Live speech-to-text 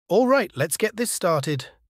All right, let's get this started.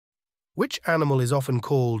 Which animal is often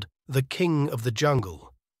called the king of the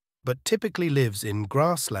jungle, but typically lives in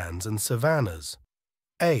grasslands and savannas?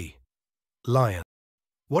 A. Lion.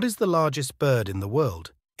 What is the largest bird in the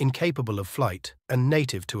world, incapable of flight and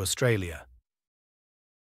native to Australia?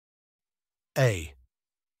 A.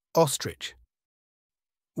 Ostrich.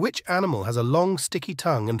 Which animal has a long, sticky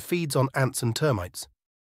tongue and feeds on ants and termites?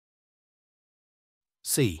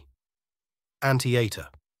 C. Anteater.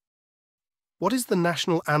 What is the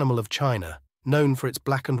national animal of China, known for its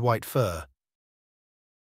black and white fur?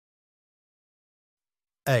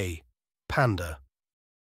 A. Panda.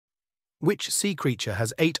 Which sea creature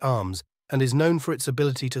has 8 arms and is known for its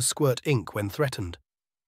ability to squirt ink when threatened?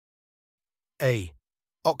 A.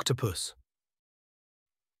 Octopus.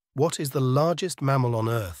 What is the largest mammal on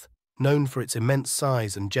Earth, known for its immense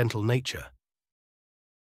size and gentle nature?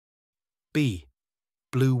 B.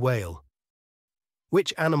 Blue whale.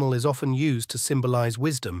 Which animal is often used to symbolize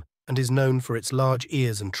wisdom and is known for its large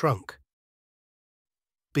ears and trunk?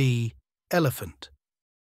 B. Elephant.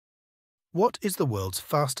 What is the world's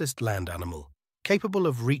fastest land animal, capable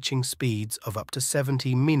of reaching speeds of up to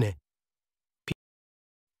 70 mph?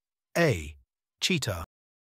 A. Cheetah.